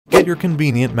Get your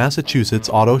convenient Massachusetts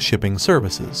auto shipping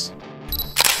services.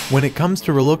 When it comes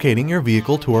to relocating your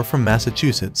vehicle to or from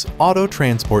Massachusetts, auto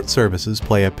transport services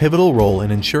play a pivotal role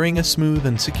in ensuring a smooth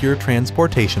and secure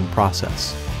transportation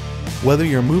process. Whether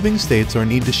you're moving states or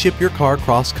need to ship your car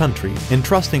cross-country,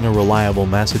 entrusting a reliable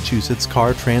Massachusetts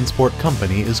car transport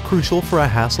company is crucial for a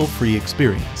hassle-free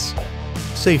experience.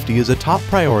 Safety is a top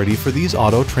priority for these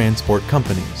auto transport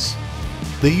companies.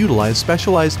 They utilize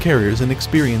specialized carriers and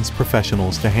experienced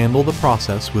professionals to handle the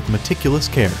process with meticulous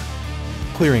care.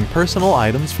 Clearing personal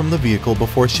items from the vehicle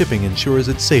before shipping ensures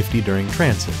its safety during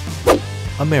transit.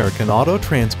 American Auto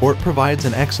Transport provides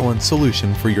an excellent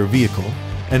solution for your vehicle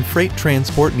and freight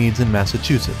transport needs in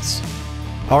Massachusetts.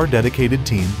 Our dedicated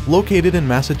team, located in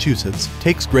Massachusetts,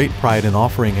 takes great pride in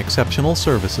offering exceptional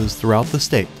services throughout the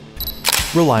state.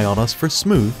 Rely on us for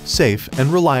smooth, safe,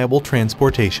 and reliable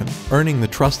transportation, earning the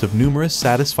trust of numerous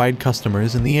satisfied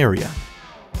customers in the area.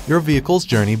 Your vehicle's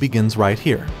journey begins right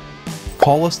here.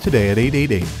 Call us today at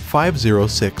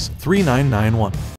 888-506-3991.